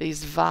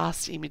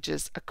vast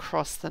images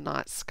across the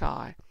night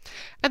sky.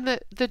 And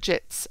the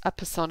jets are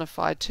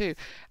personified too.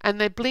 And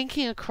they're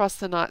blinking across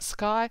the night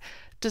sky.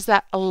 Does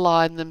that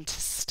align them to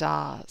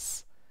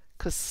stars?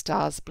 Because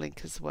stars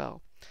blink as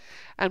well.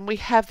 And we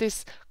have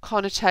this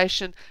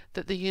connotation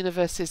that the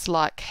universe is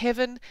like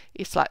heaven.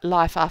 It's like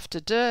life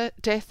after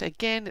death.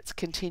 Again, it's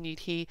continued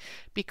here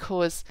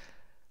because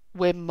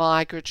we're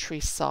migratory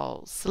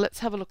souls. So let's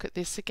have a look at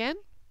this again.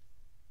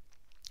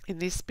 In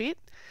this bit,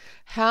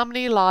 how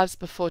many lives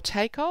before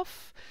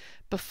takeoff,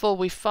 before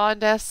we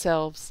find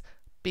ourselves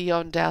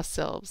beyond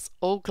ourselves,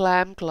 all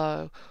glam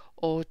glow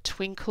or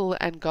twinkle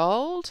and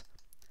gold?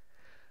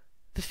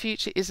 The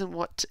future isn't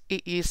what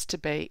it used to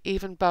be.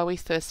 Even Bowie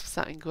thirsts for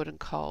something good and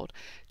cold.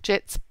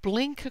 Jets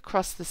blink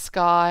across the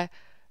sky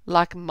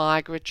like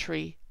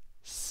migratory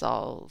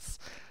souls.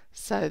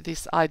 So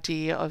this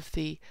idea of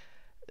the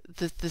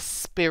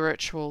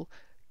spiritual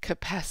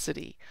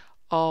capacity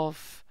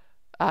of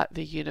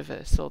the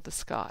universe or the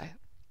sky.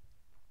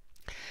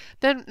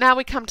 Then now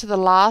we come to the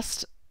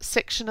last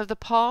section of the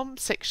poem,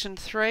 section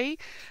 3,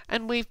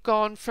 and we've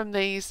gone from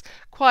these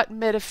quite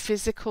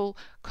metaphysical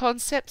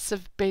concepts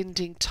of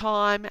bending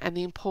time and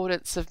the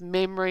importance of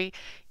memory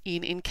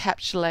in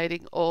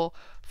encapsulating or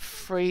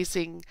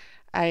freezing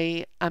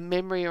a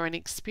memory or an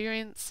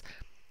experience.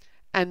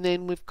 And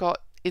then we've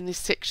got in this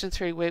section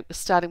 3, we're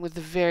starting with the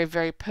very,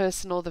 very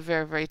personal, the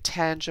very, very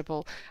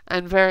tangible,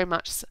 and very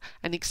much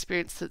an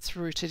experience that's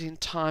rooted in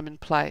time and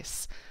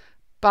place.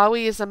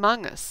 Bowie is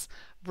among us,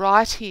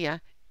 right here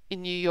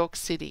in New York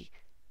City,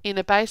 in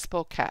a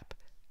baseball cap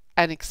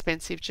and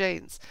expensive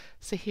jeans.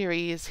 So here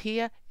he is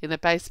here in a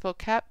baseball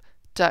cap,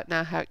 don't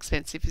know how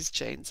expensive his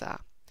jeans are.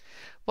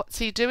 What's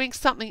he doing?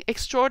 Something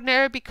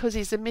extraordinary because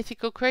he's a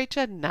mythical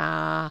creature?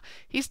 Nah,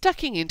 he's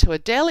ducking into a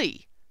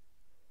deli.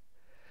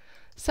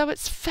 So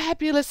it's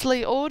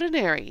fabulously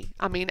ordinary.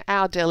 I mean,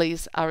 our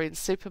delis are in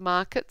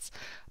supermarkets,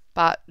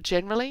 but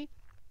generally,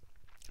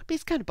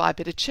 he's going to buy a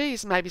bit of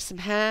cheese, maybe some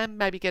ham,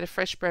 maybe get a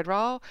fresh bread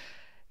roll.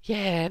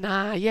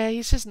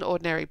 He's just an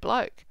ordinary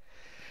bloke.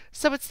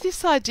 So it's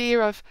this idea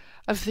of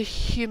the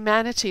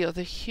humanity or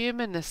the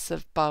humanness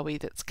of Bowie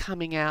that's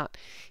coming out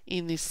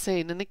in this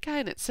scene. And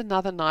again, it's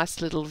another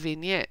nice little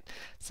vignette.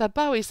 So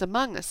Bowie's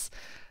among us.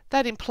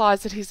 That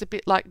implies that he's a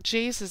bit like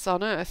Jesus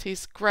on earth.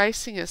 He's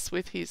gracing us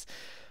with his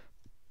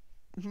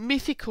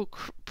mythical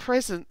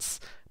presence,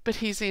 but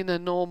he's in a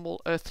normal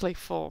earthly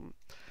form.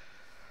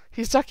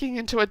 He's ducking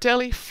into a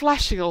deli,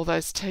 flashing all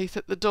those teeth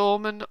at the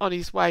doorman on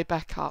his way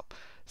back up.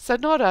 So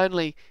not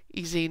only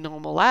is he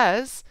normal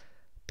as,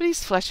 but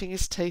he's flashing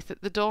his teeth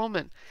at the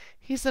doorman.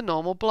 He's a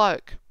normal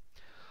bloke.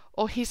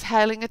 Or he's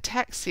hailing a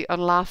taxi on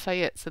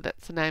Lafayette, so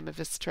that's the name of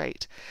a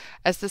street,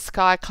 as the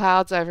sky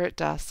clouds over at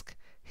dusk.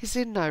 He's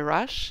in no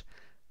rush.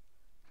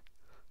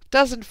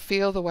 Doesn't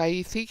feel the way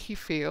you think he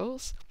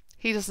feels.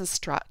 He doesn't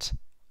strut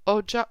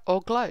or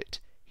gloat.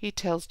 He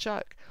tells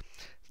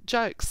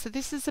jokes. So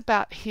this is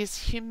about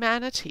his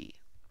humanity.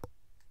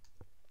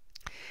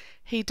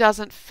 He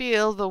doesn't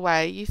feel the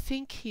way you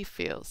think he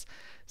feels.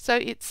 So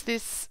it's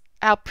this,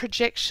 our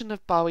projection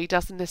of Bowie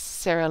doesn't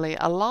necessarily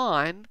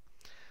align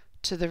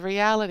to the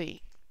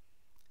reality.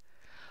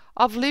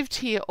 I've lived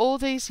here all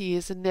these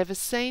years and never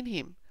seen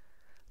him,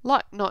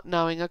 like not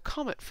knowing a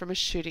comet from a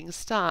shooting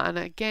star. And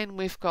again,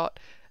 we've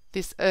got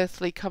this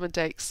earthly common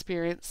day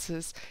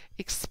experiences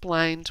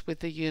explained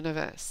with the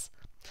universe.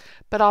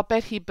 But I'll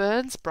bet he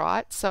burns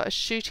bright, so a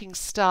shooting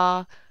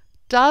star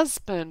does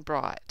burn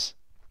bright.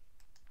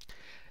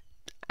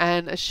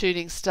 And a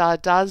shooting star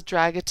does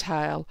drag a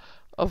tail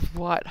of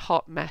white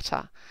hot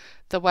matter.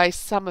 The way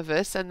some of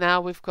us, and now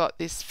we've got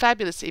this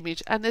fabulous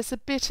image, and there's a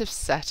bit of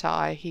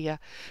satire here,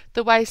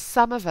 the way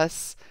some of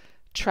us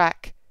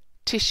track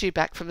tissue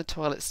back from the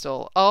toilet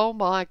stall. Oh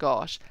my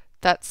gosh,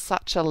 that's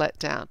such a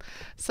letdown.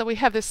 So we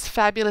have this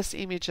fabulous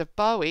image of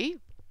Bowie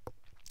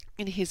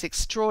in his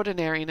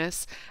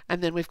extraordinariness,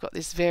 and then we've got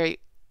this very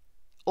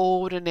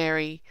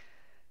ordinary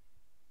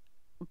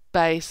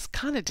base,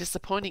 kind of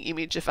disappointing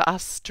image of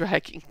us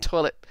dragging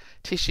toilet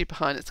tissue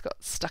behind. It's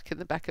got stuck in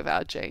the back of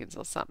our jeans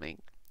or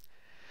something.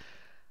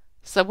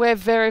 So we're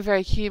very,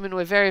 very human.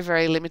 We're very,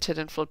 very limited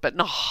and flawed. But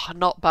no,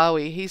 not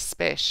Bowie. He's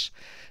special.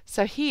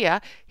 So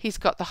here, he's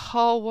got the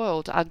whole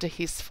world under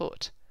his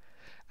foot.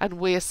 And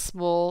we're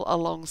small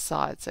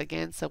alongside. So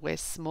again, so we're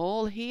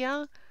small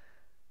here.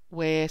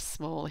 We're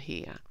small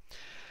here.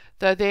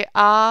 Though there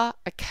are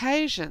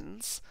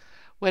occasions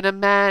when a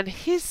man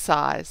his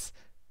size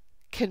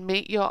can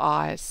meet your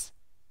eyes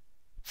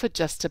for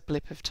just a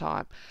blip of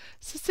time.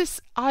 So it's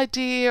this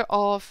idea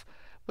of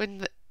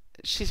when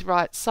she's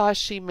right, size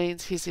she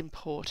means his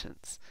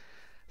importance.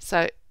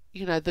 So,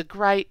 you know, the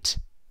great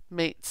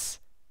meets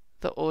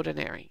the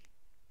ordinary.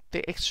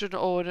 The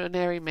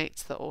extraordinary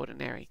meets the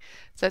ordinary.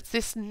 So it's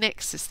this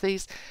nexus,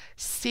 these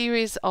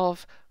series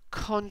of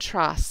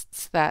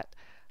contrasts that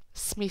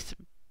Smith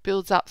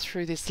builds up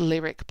through this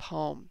lyric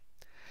poem.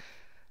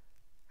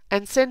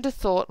 And send a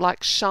thought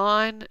like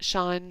shine,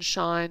 shine,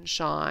 shine,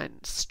 shine,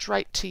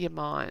 straight to your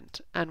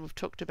mind. And we've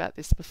talked about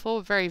this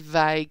before, very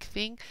vague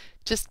thing.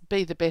 Just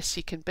be the best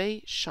you can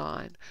be,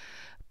 shine.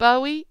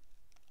 Bowie,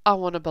 I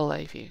want to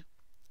believe you.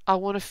 I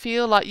want to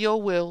feel like your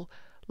will,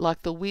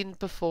 like the wind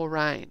before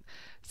rain.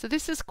 So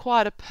this is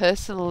quite a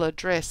personal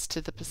address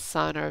to the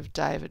persona of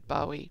David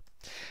Bowie.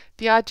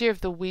 The idea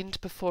of the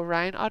wind before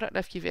rain, I don't know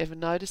if you've ever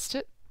noticed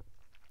it.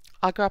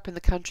 I grew up in the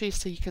country,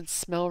 so you can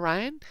smell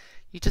rain.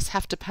 You just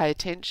have to pay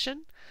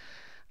attention.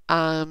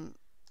 And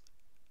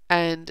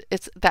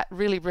it's that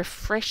really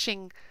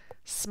refreshing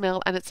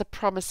smell, and it's a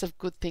promise of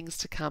good things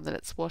to come, that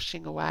it's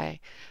washing away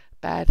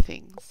bad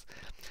things.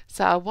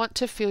 So I want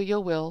to feel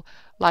your will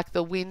like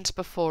the wind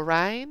before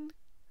rain,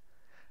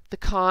 the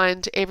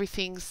kind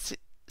everything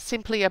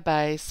simply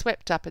obeys,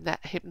 swept up in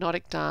that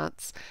hypnotic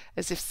dance,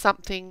 as if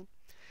something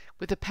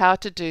with the power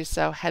to do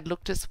so had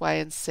looked its way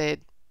and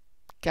said,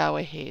 go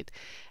ahead.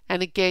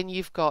 And again,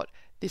 you've got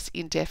this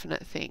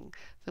indefinite thing.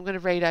 So I'm going to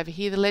read over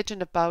here. The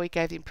legend of Bowie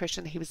gave the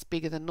impression that he was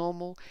bigger than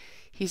normal.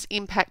 His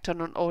impact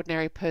on an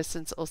ordinary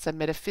person is also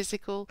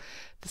metaphysical.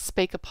 The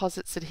speaker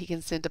posits that he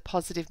can send a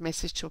positive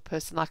message to a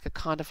person like a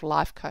kind of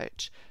life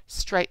coach,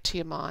 straight to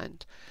your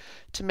mind,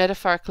 to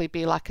metaphorically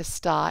be like a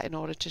star in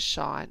order to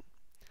shine.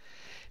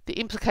 The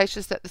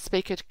implication is that the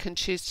speaker can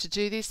choose to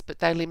do this, but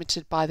they're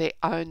limited by their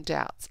own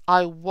doubts.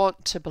 I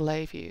want to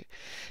believe you.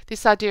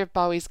 This idea of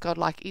Bowie's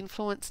godlike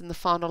influence in the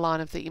final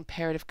line of the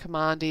imperative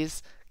command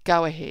is,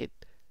 go ahead.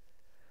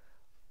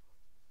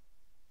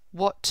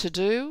 What to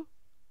do?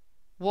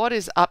 What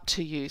is up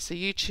to you? So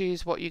you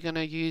choose what you're going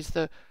to use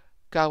the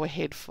go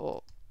ahead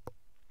for.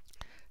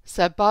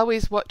 So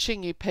Bowie's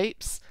watching you,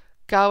 peeps.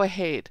 Go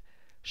ahead.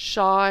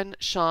 Shine,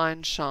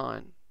 shine,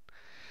 shine.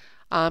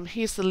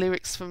 Here's the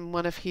lyrics from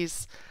one of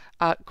his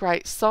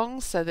great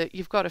songs, so that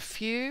you've got a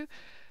few.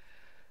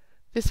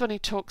 This one he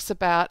talks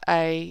about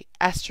a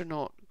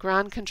astronaut.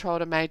 Ground control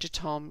to Major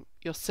Tom.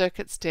 Your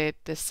circuit's dead.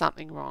 There's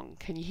something wrong.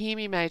 Can you hear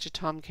me, Major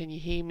Tom? Can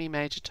you hear me,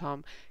 Major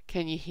Tom?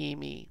 Can you hear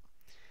me?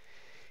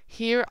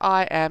 Here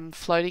I am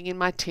floating in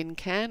my tin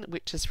can,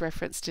 which is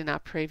referenced in our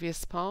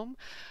previous poem,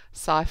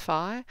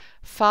 Sci-Fi,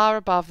 far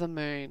above the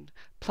moon.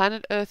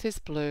 Planet Earth is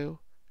blue,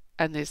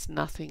 and there's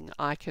nothing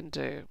I can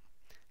do.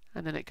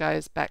 And then it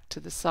goes back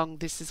to the song,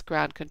 This is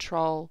Ground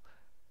Control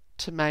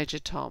to Major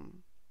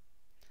Tom.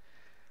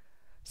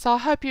 So I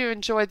hope you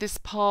enjoyed this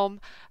poem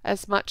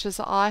as much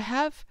as I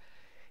have.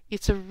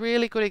 It's a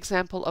really good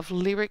example of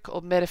lyric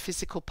or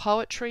metaphysical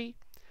poetry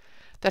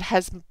that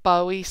has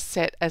Bowie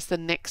set as the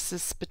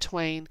nexus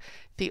between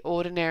the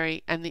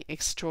ordinary and the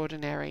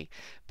extraordinary,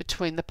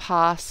 between the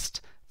past,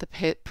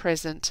 the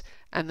present,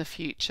 and the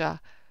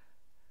future,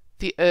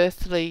 the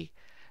earthly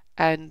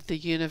and the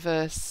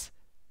universe,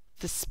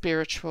 the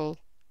spiritual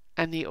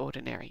and the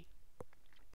ordinary.